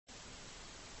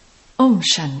Om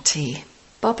Shanti,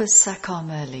 Baba Sakar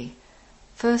Murli,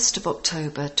 1st of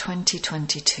October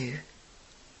 2022.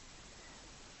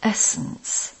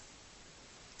 Essence.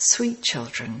 Sweet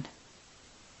children,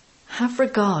 have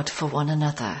regard for one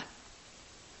another.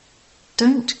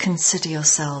 Don't consider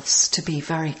yourselves to be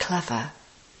very clever.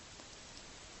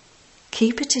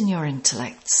 Keep it in your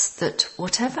intellects that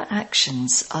whatever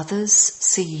actions others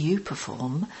see you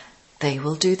perform, they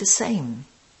will do the same.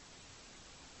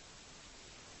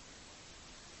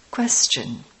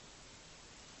 Question.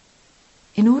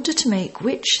 In order to make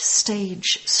which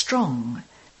stage strong,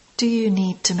 do you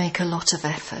need to make a lot of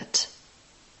effort?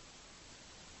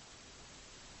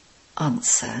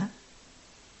 Answer.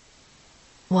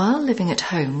 While living at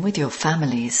home with your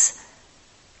families,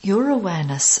 your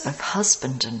awareness of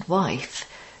husband and wife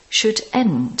should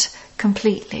end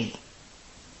completely.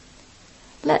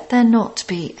 Let there not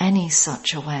be any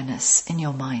such awareness in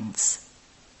your minds.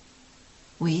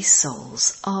 We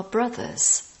souls are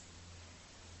brothers.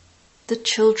 The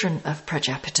children of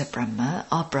Prajapita Brahma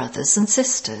are brothers and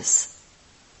sisters.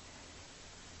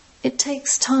 It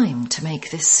takes time to make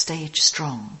this stage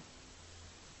strong.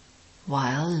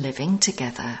 While living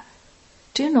together,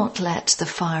 do not let the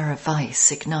fire of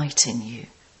vice ignite in you.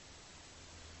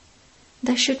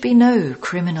 There should be no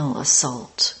criminal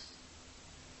assault.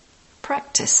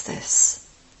 Practice this.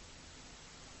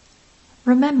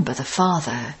 Remember the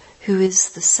Father, who is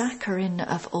the saccharin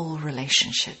of all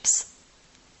relationships.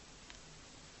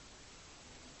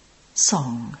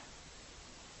 Song.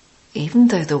 Even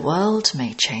though the world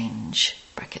may change,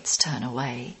 (turn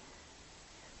away),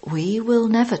 we will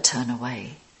never turn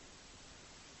away.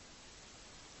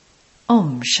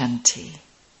 Om Shanti.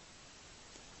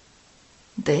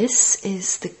 This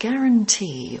is the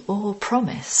guarantee or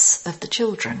promise of the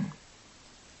children.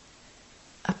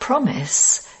 A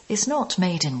promise is not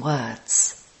made in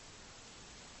words.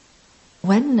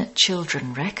 When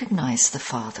children recognize the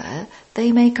Father,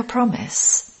 they make a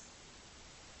promise.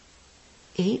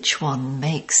 Each one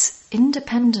makes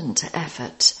independent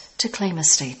effort to claim a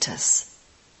status.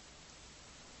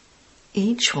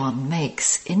 Each one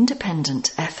makes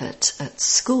independent effort at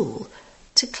school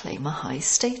to claim a high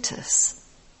status.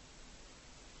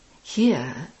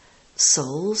 Here,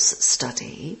 souls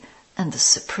study and the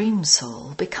Supreme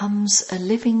Soul becomes a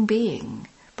living being,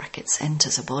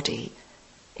 (enters a body),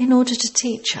 in order to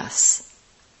teach us.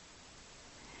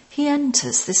 He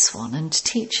enters this one and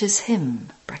teaches him,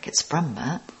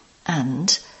 Brahma,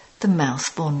 and the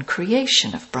mouth-born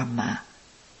creation of Brahma.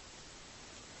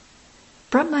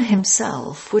 Brahma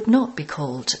himself would not be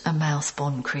called a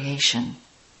mouth-born creation.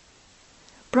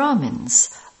 Brahmins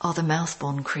are the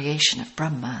mouth-born creation of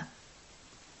Brahma.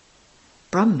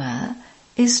 Brahma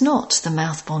is not the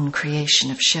mouth-born creation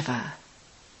of Shiva.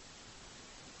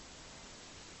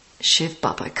 Shiv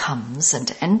Baba comes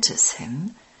and enters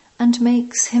him and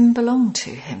makes him belong to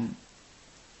him.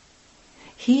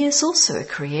 He is also a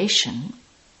creation.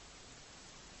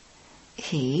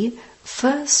 He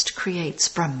first creates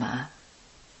Brahma.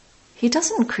 He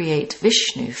doesn't create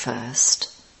Vishnu first.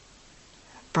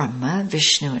 Brahma,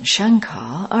 Vishnu and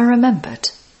Shankar are remembered.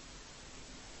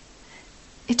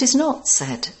 It is not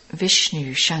said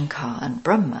Vishnu, Shankar and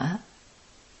Brahma.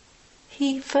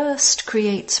 He first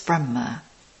creates Brahma.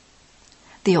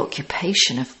 The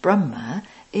occupation of Brahma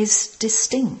is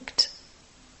distinct.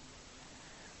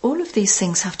 All of these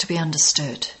things have to be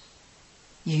understood.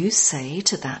 You say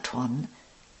to that one,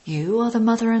 you are the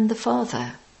mother and the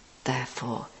father,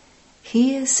 therefore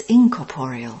he is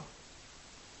incorporeal.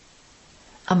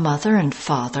 A mother and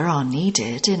father are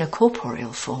needed in a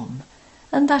corporeal form,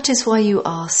 and that is why you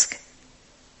ask,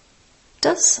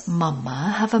 does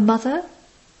Mama have a mother?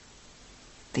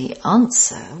 The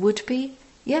answer would be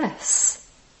yes.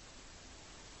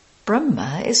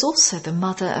 Brahma is also the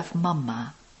mother of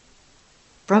Mama.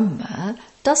 Brahma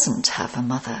doesn't have a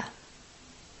mother.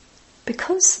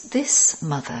 Because this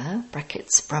mother,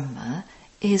 Brahma,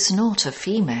 is not a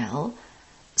female,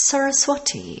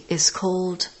 Saraswati is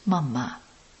called Mama.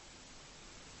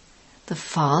 The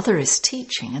father is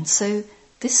teaching, and so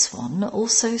this one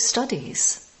also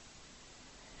studies.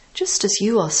 Just as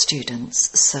you are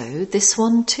students, so this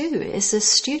one too is a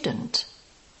student.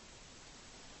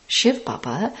 Shiv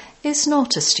Baba is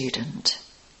not a student.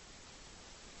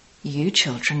 You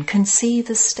children can see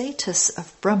the status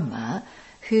of Brahma,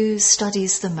 who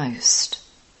studies the most.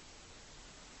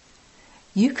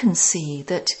 You can see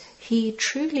that he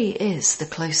truly is the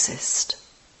closest.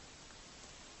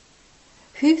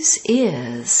 Whose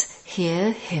ears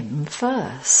hear him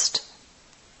first?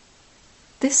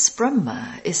 This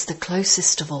Brahma is the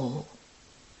closest of all.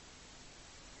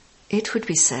 it would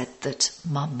be said that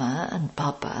Mama and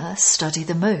Baba study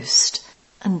the most,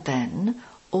 and then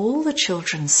all the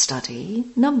children study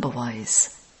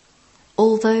number-wise.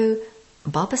 Although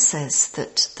Baba says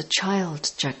that the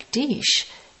child Jagdish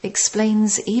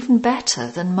explains even better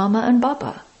than Mama and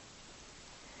Baba.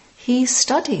 He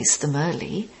studies them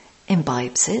early,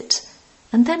 imbibes it,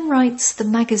 and then writes the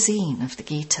magazine of the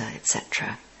Gita,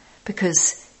 etc.,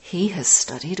 because he has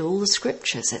studied all the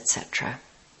scriptures, etc.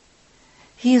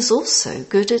 He is also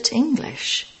good at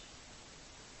English.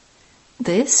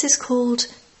 This is called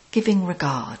giving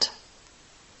regard.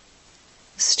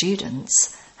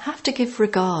 Students have to give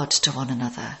regard to one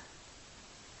another.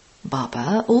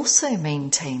 Baba also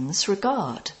maintains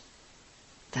regard.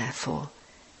 Therefore,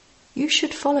 you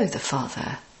should follow the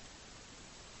Father.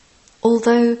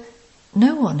 Although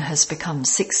no one has become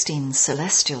 16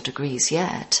 celestial degrees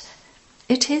yet,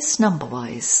 it is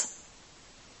number-wise.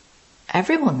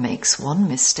 Everyone makes one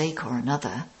mistake or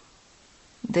another.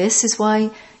 This is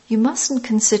why you mustn't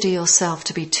consider yourself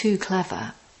to be too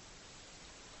clever.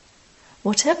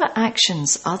 Whatever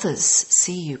actions others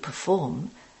see you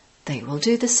perform, they will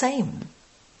do the same.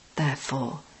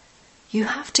 Therefore, you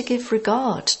have to give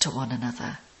regard to one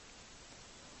another.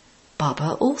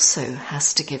 Baba also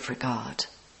has to give regard.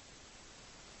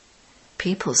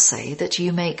 People say that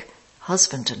you make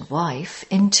husband and wife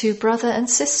into brother and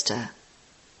sister.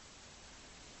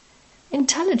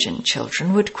 Intelligent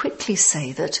children would quickly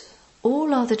say that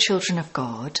all are the children of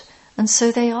God, and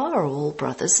so they are all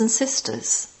brothers and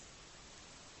sisters.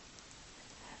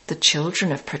 The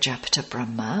children of Prajapita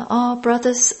Brahma are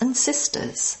brothers and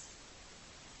sisters.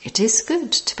 It is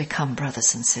good to become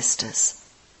brothers and sisters.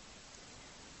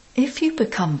 If you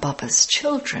become Baba's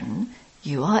children,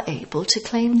 you are able to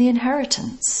claim the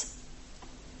inheritance.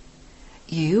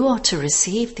 You are to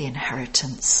receive the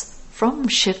inheritance from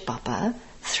Shiv Baba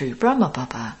through Brahma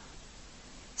Baba.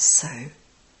 So,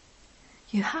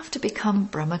 you have to become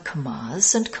Brahma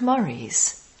Kumars and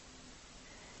Kumaris.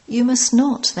 You must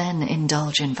not then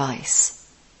indulge in vice.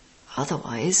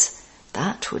 Otherwise,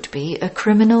 that would be a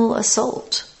criminal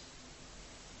assault.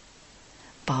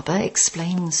 Baba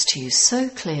explains to you so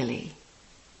clearly.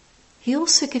 He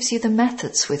also gives you the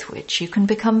methods with which you can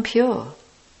become pure.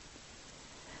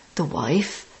 The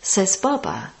wife says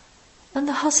Baba, and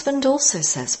the husband also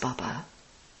says Baba.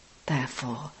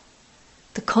 Therefore,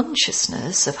 the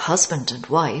consciousness of husband and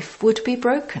wife would be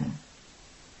broken.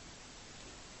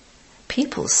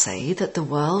 People say that the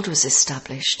world was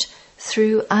established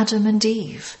through Adam and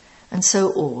Eve, and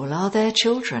so all are their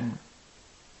children.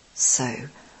 So,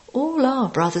 all are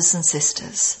brothers and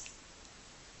sisters.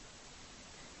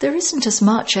 There isn't as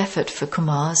much effort for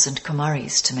Kumars and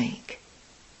Kumaris to make.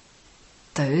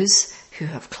 Those who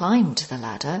have climbed the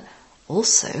ladder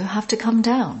also have to come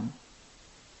down.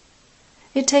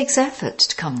 It takes effort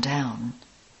to come down.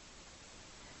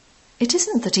 It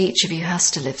isn't that each of you has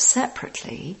to live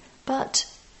separately, but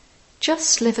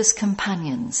just live as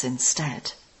companions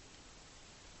instead.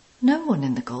 No one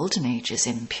in the Golden Age is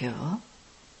impure.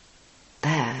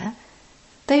 There,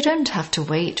 they don't have to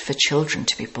wait for children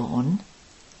to be born.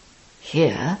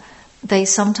 Here, they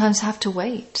sometimes have to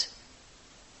wait.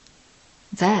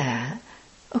 There,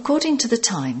 according to the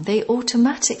time, they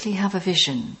automatically have a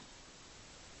vision.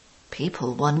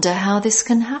 People wonder how this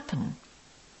can happen.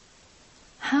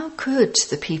 How could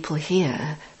the people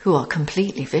here, who are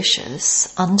completely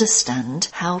vicious, understand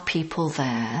how people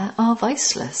there are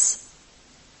viceless?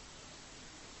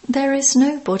 There is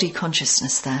no body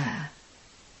consciousness there.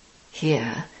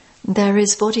 Here, there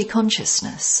is body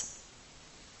consciousness.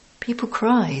 People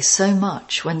cry so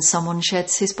much when someone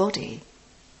sheds his body.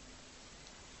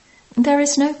 There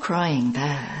is no crying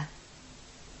there.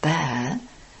 There,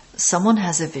 someone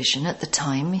has a vision at the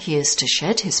time he is to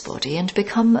shed his body and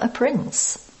become a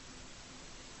prince.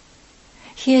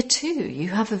 Here too, you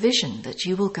have a vision that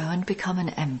you will go and become an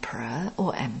emperor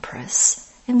or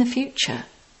empress in the future.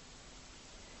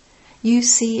 You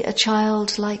see a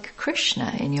child like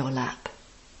Krishna in your lap.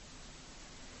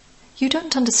 You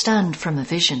don't understand from a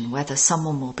vision whether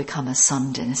someone will become a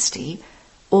Sun dynasty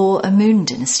or a Moon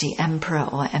dynasty emperor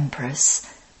or empress,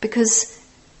 because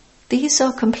these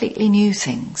are completely new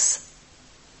things.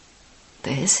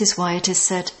 This is why it is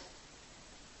said,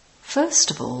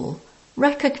 first of all,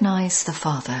 recognize the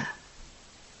Father.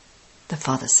 The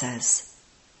Father says,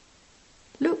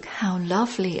 look how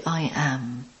lovely I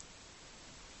am.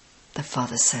 The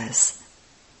Father says,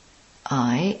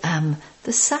 I am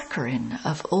the saccharin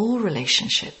of all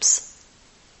relationships.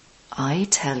 I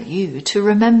tell you to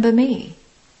remember me.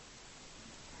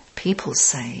 People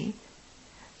say,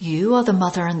 you are the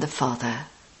mother and the father.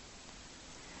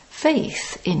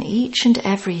 faith in each and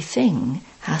every thing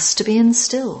has to be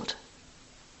instilled.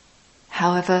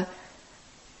 However,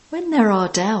 when there are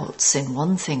doubts in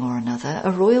one thing or another,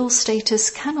 a royal status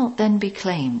cannot then be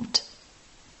claimed.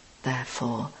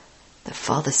 Therefore, the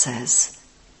Father says,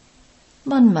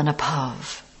 Man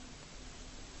Manapav.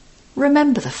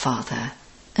 Remember the Father,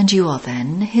 and you are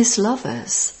then his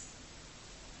lovers.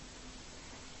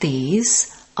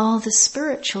 These are the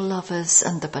spiritual lovers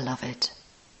and the beloved.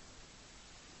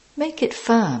 Make it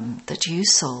firm that you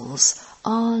souls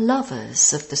are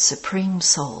lovers of the Supreme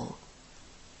Soul.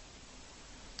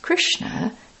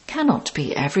 Krishna cannot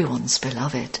be everyone's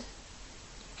beloved.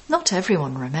 Not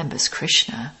everyone remembers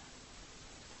Krishna.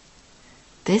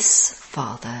 This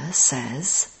Father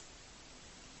says,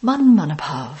 Man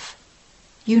Manapav,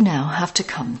 you now have to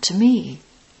come to me.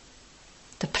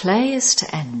 The play is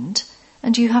to end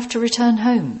and you have to return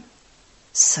home.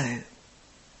 So,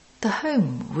 the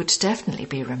home would definitely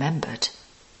be remembered.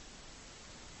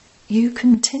 You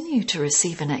continue to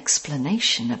receive an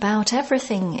explanation about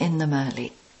everything in the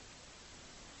Murli.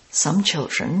 Some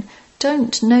children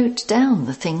don't note down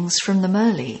the things from the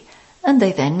Murli, and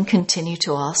they then continue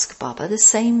to ask Baba the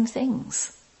same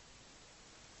things.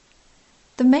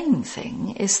 The main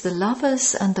thing is the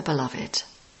lovers and the beloved.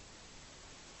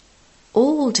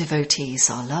 All devotees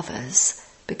are lovers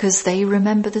because they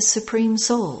remember the Supreme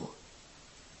Soul.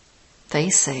 They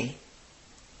say,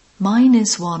 mine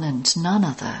is one and none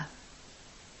other.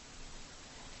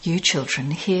 You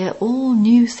children hear all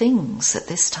new things at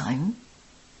this time.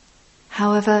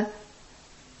 However,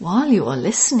 while you are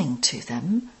listening to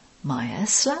them, Maya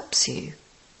slaps you.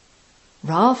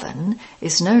 Ravan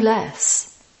is no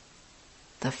less.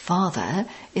 The Father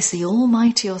is the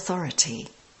Almighty Authority,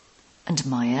 and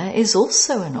Maya is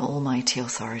also an Almighty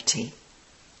Authority.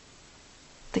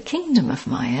 The kingdom of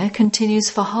Maya continues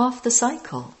for half the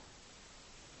cycle.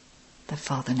 The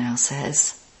Father now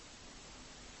says,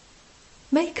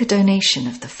 make a donation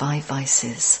of the 5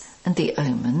 vices and the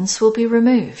omens will be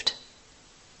removed.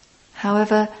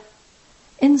 However,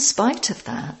 in spite of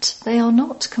that, they are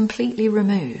not completely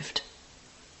removed.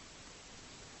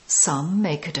 Some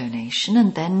make a donation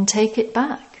and then take it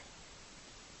back.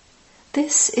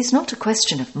 This is not a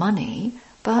question of money,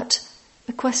 but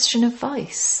a question of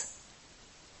vice.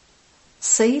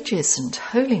 Sages and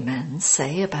holy men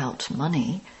say about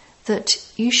money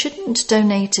that you shouldn't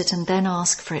donate it and then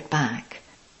ask for it back,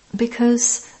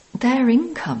 because their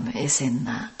income is in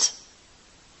that.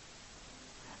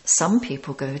 Some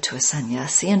people go to a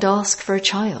sannyasi and ask for a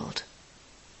child.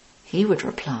 He would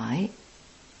reply,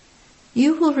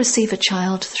 you will receive a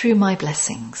child through my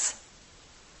blessings.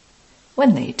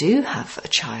 When they do have a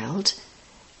child,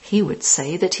 he would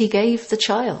say that he gave the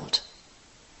child.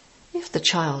 If the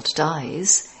child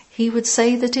dies, he would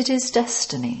say that it is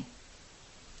destiny.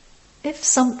 If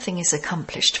something is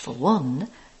accomplished for one,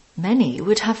 many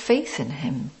would have faith in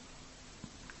him.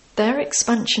 Their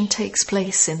expansion takes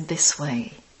place in this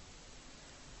way.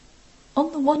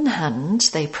 On the one hand,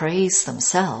 they praise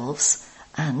themselves,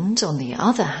 and on the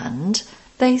other hand,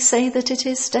 they say that it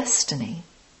is destiny.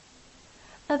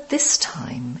 At this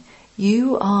time,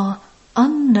 you are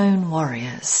unknown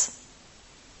warriors.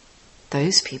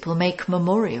 Those people make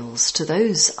memorials to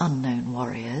those unknown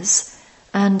warriors,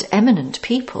 and eminent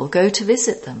people go to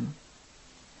visit them.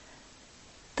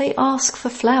 They ask for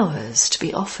flowers to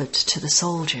be offered to the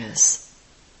soldiers.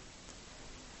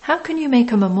 How can you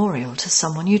make a memorial to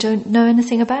someone you don't know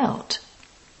anything about?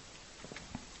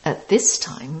 At this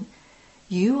time,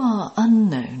 you are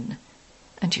unknown,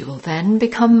 and you will then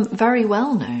become very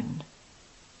well known.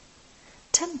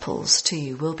 Temples to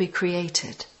you will be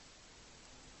created.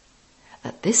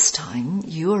 At this time,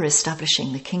 you are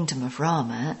establishing the kingdom of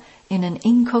Rama in an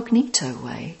incognito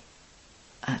way.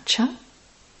 Acha?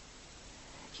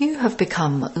 You have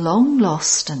become long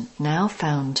lost and now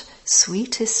found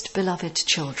sweetest beloved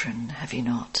children, have you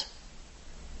not?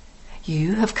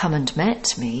 You have come and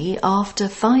met me after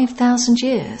 5,000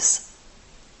 years.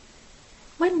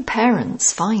 When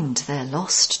parents find their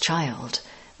lost child,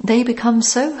 they become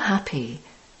so happy,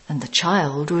 and the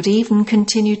child would even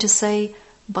continue to say,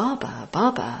 Baba,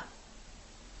 Baba.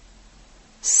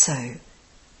 So,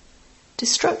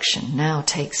 destruction now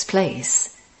takes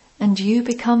place, and you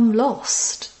become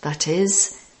lost, that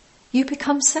is, you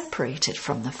become separated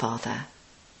from the Father.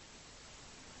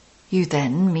 You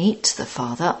then meet the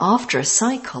Father after a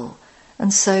cycle,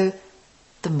 and so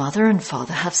the Mother and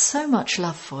Father have so much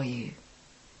love for you.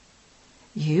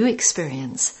 You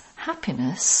experience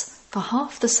happiness for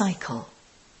half the cycle.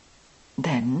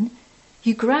 Then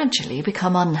you gradually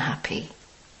become unhappy.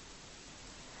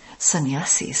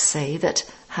 Sannyasis say that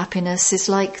happiness is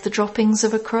like the droppings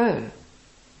of a crow.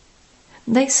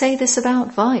 They say this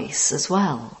about vice as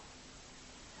well.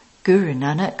 Guru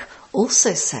Nanak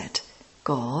also said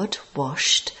God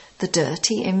washed the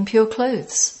dirty, impure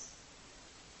clothes.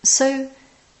 So,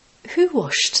 who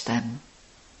washed them?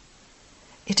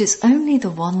 It is only the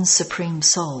one Supreme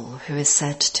Soul who is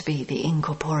said to be the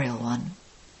incorporeal one.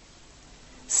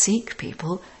 Sikh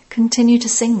people continue to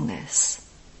sing this.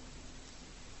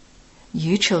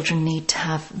 You children need to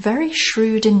have very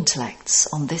shrewd intellects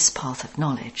on this path of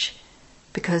knowledge,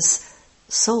 because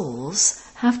souls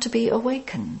have to be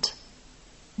awakened.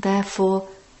 Therefore,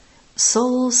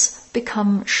 souls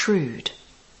become shrewd.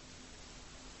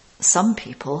 Some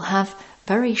people have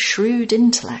very shrewd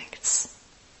intellects.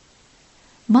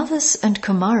 Mothers and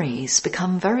Kumaris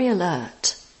become very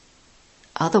alert.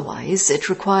 Otherwise, it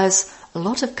requires a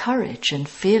lot of courage and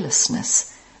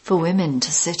fearlessness for women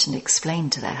to sit and explain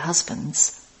to their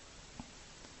husbands.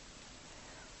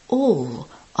 All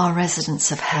are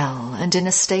residents of hell and in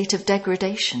a state of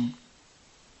degradation.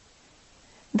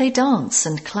 They dance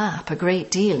and clap a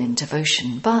great deal in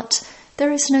devotion, but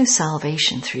there is no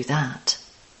salvation through that.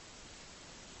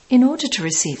 In order to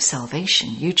receive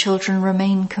salvation, you children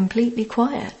remain completely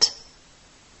quiet.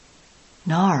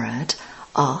 Narad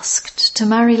asked to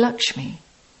marry Lakshmi.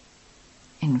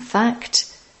 In fact,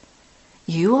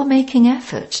 you are making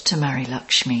effort to marry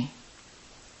Lakshmi.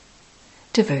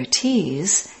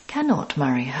 Devotees cannot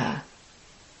marry her.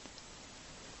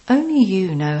 Only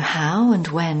you know how and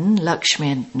when Lakshmi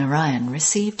and Narayan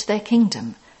received their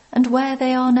kingdom and where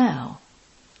they are now.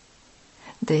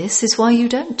 This is why you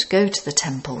don't go to the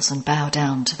temples and bow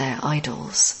down to their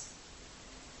idols.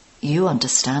 You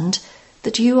understand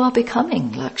that you are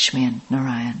becoming Lakshmi and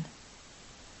Narayan.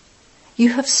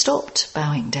 You have stopped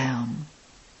bowing down.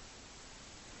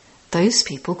 Those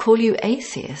people call you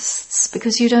atheists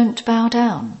because you don't bow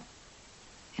down.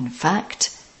 In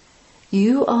fact,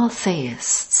 you are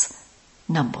theists,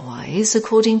 number-wise,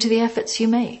 according to the efforts you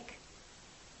make.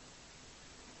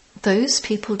 Those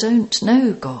people don't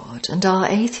know God and are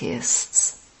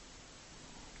atheists.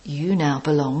 You now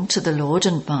belong to the Lord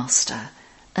and Master,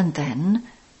 and then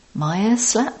Maya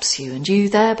slaps you and you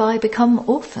thereby become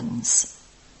orphans.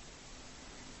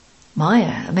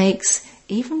 Maya makes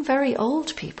even very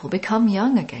old people become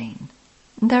young again.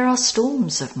 There are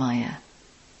storms of Maya.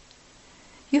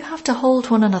 You have to hold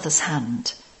one another's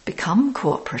hand, become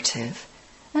cooperative,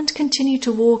 and continue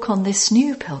to walk on this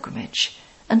new pilgrimage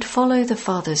and follow the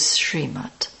Father's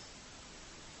Srimad.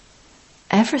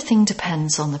 Everything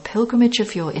depends on the pilgrimage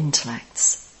of your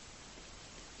intellects.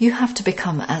 You have to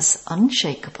become as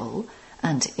unshakable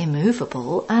and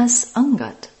immovable as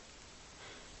Angad.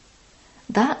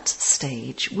 That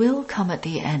stage will come at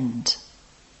the end.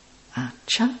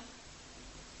 Acha.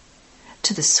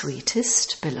 To the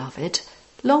sweetest, beloved,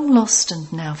 long lost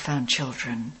and now found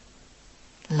children,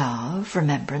 love,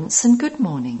 remembrance and good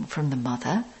morning from the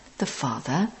mother, the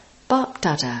father, Bap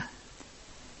Dada.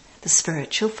 The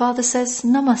spiritual father says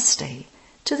Namaste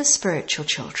to the spiritual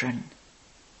children.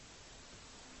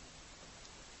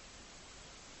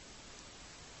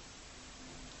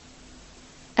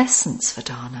 Essence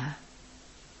Vedana.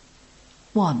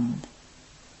 1.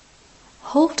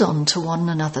 Hold on to one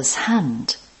another's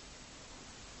hand.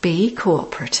 Be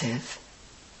cooperative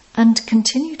and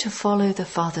continue to follow the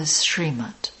Father's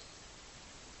Srimad.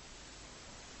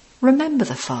 Remember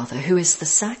the Father, who is the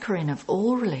saccharin of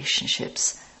all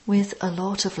relationships, with a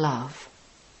lot of love.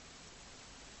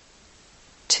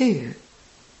 2.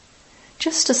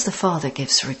 Just as the Father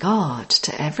gives regard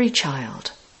to every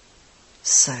child,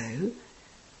 so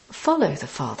follow the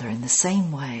Father in the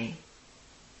same way.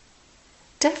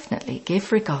 Definitely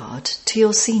give regard to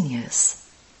your seniors.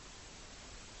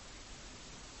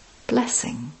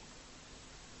 Blessing.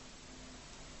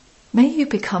 May you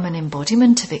become an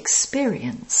embodiment of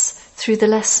experience through the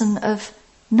lesson of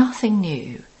nothing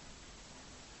new,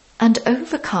 and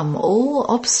overcome all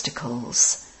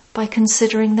obstacles by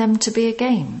considering them to be a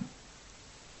game.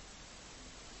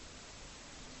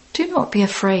 Do not be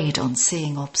afraid on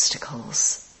seeing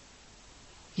obstacles.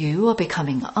 You are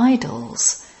becoming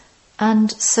idols,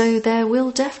 and so there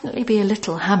will definitely be a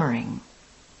little hammering.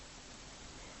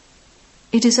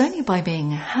 It is only by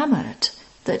being hammered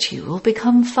that you will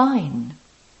become fine.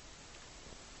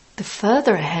 The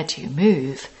further ahead you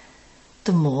move,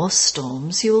 the more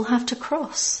storms you will have to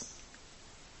cross.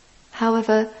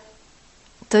 However,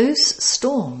 those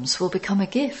storms will become a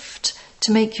gift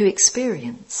to make you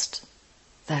experienced.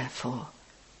 Therefore,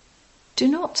 do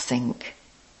not think,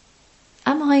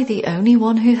 am I the only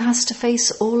one who has to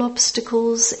face all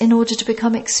obstacles in order to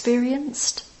become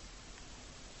experienced?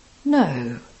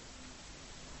 No.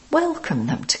 Welcome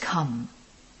them to come.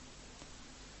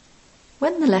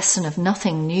 When the lesson of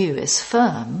nothing new is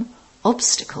firm,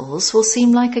 obstacles will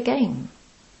seem like a game.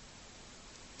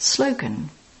 Slogan.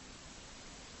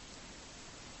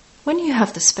 When you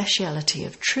have the speciality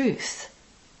of truth,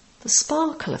 the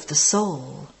sparkle of the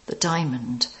soul, the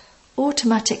diamond,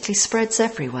 automatically spreads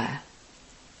everywhere.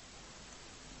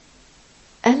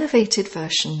 Elevated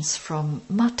versions from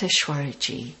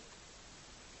Mateshwariji.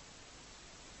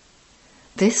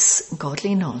 This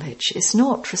godly knowledge is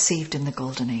not received in the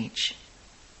Golden Age.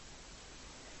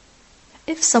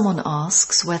 If someone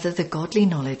asks whether the godly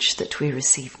knowledge that we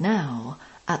receive now,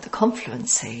 at the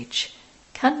Confluence Age,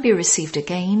 can be received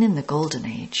again in the Golden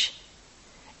Age,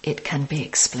 it can be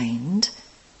explained.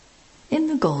 In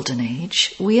the Golden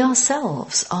Age, we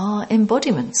ourselves are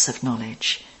embodiments of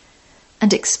knowledge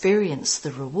and experience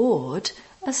the reward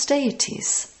as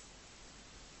deities.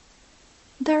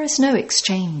 There is no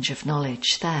exchange of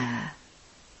knowledge there.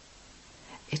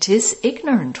 It is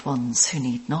ignorant ones who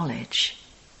need knowledge,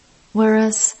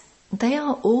 whereas they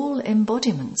are all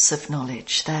embodiments of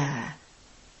knowledge there.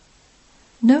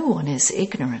 No one is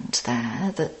ignorant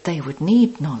there that they would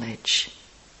need knowledge.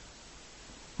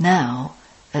 Now,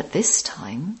 at this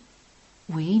time,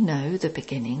 we know the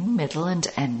beginning, middle and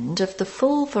end of the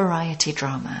full variety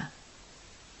drama.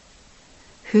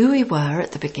 Who we were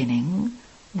at the beginning,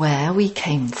 where we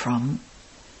came from,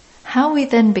 how we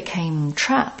then became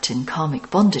trapped in karmic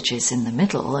bondages in the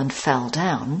middle and fell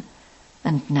down,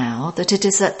 and now that it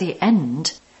is at the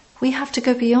end, we have to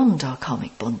go beyond our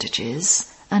karmic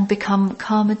bondages and become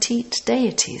karmatit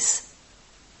deities.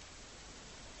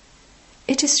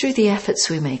 It is through the efforts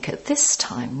we make at this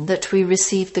time that we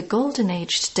receive the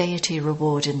golden-aged deity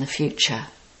reward in the future.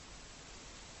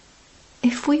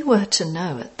 If we were to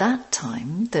know at that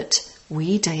time that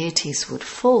we deities would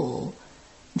fall,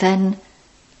 then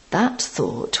that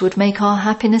thought would make our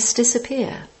happiness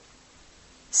disappear.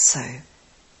 So,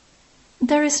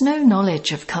 there is no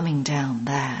knowledge of coming down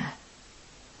there.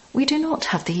 We do not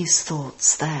have these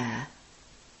thoughts there.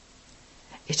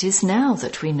 It is now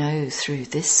that we know through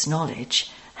this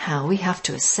knowledge how we have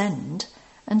to ascend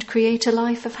and create a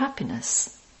life of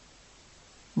happiness.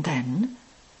 Then,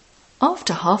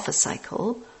 after half a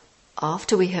cycle,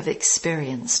 after we have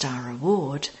experienced our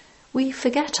reward, we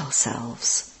forget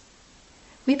ourselves.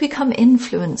 We become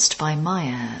influenced by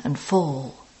Maya and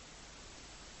fall.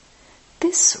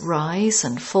 This rise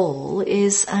and fall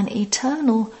is an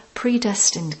eternal,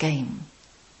 predestined game.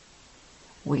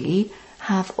 We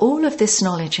have all of this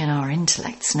knowledge in our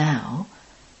intellects now,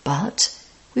 but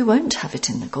we won't have it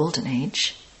in the Golden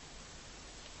Age.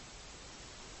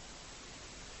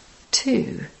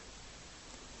 2.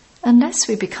 Unless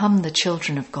we become the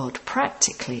children of God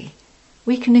practically,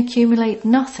 we can accumulate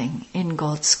nothing in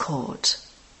God's court.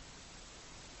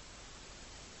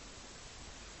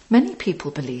 Many people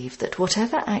believe that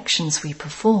whatever actions we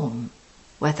perform,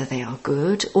 whether they are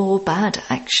good or bad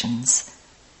actions,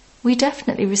 we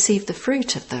definitely receive the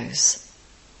fruit of those.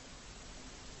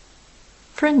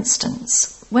 For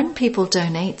instance, when people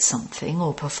donate something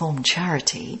or perform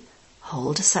charity,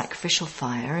 hold a sacrificial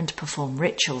fire and perform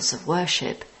rituals of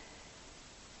worship,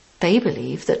 they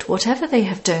believe that whatever they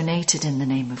have donated in the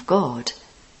name of God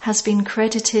has been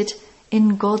credited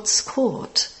in God's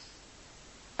court,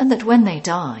 and that when they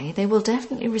die, they will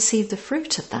definitely receive the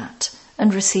fruit of that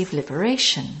and receive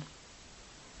liberation.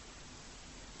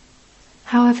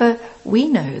 However, we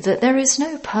know that there is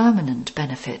no permanent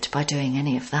benefit by doing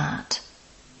any of that.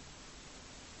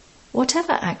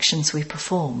 Whatever actions we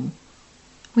perform,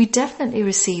 we definitely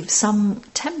receive some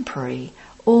temporary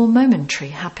or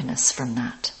momentary happiness from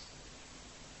that.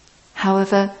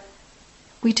 However,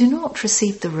 we do not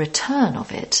receive the return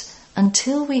of it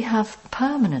until we have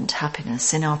permanent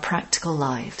happiness in our practical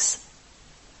lives.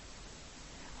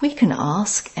 We can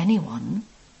ask anyone,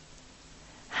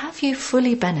 have you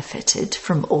fully benefited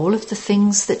from all of the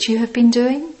things that you have been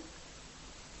doing?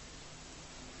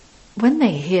 When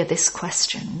they hear this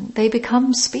question, they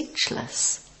become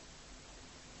speechless.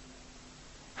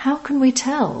 How can we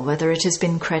tell whether it has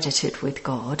been credited with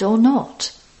God or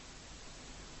not?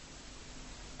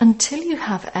 Until you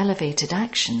have elevated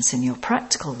actions in your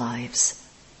practical lives,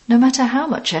 no matter how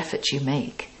much effort you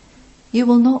make, you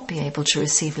will not be able to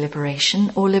receive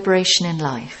liberation or liberation in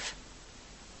life.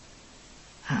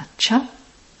 Acha.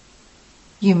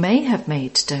 You may have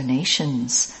made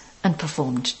donations and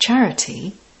performed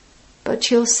charity,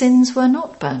 but your sins were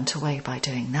not burnt away by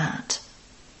doing that.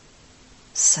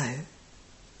 So,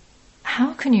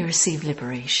 how can you receive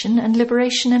liberation and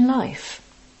liberation in life?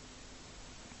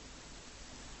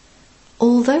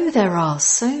 although there are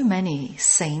so many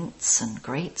saints and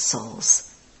great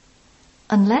souls,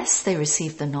 unless they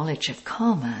receive the knowledge of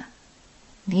karma,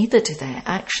 neither do their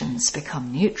actions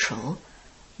become neutral,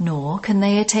 nor can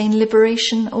they attain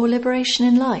liberation or liberation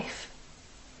in life.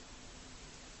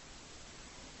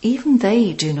 Even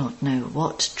they do not know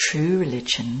what true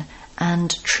religion and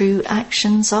true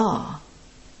actions are.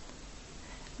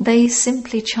 They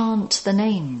simply chant the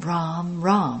name Ram,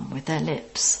 Ram with their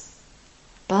lips,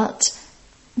 but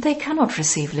they cannot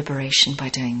receive liberation by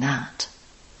doing that.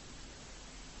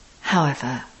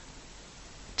 However,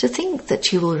 to think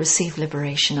that you will receive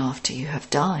liberation after you have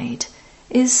died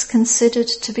is considered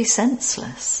to be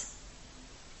senseless.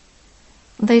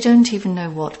 They don't even know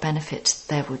what benefit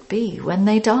there would be when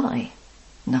they die.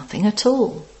 Nothing at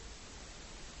all.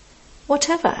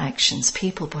 Whatever actions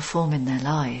people perform in their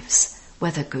lives,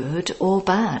 whether good or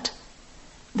bad,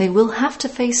 they will have to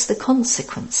face the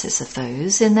consequences of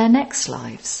those in their next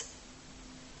lives.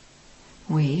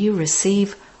 We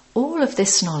receive all of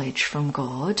this knowledge from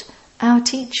God, our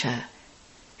teacher,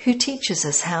 who teaches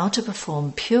us how to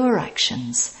perform pure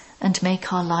actions and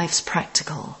make our lives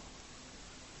practical.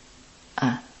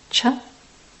 Acha.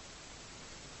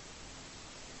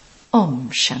 Om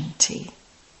Shanti.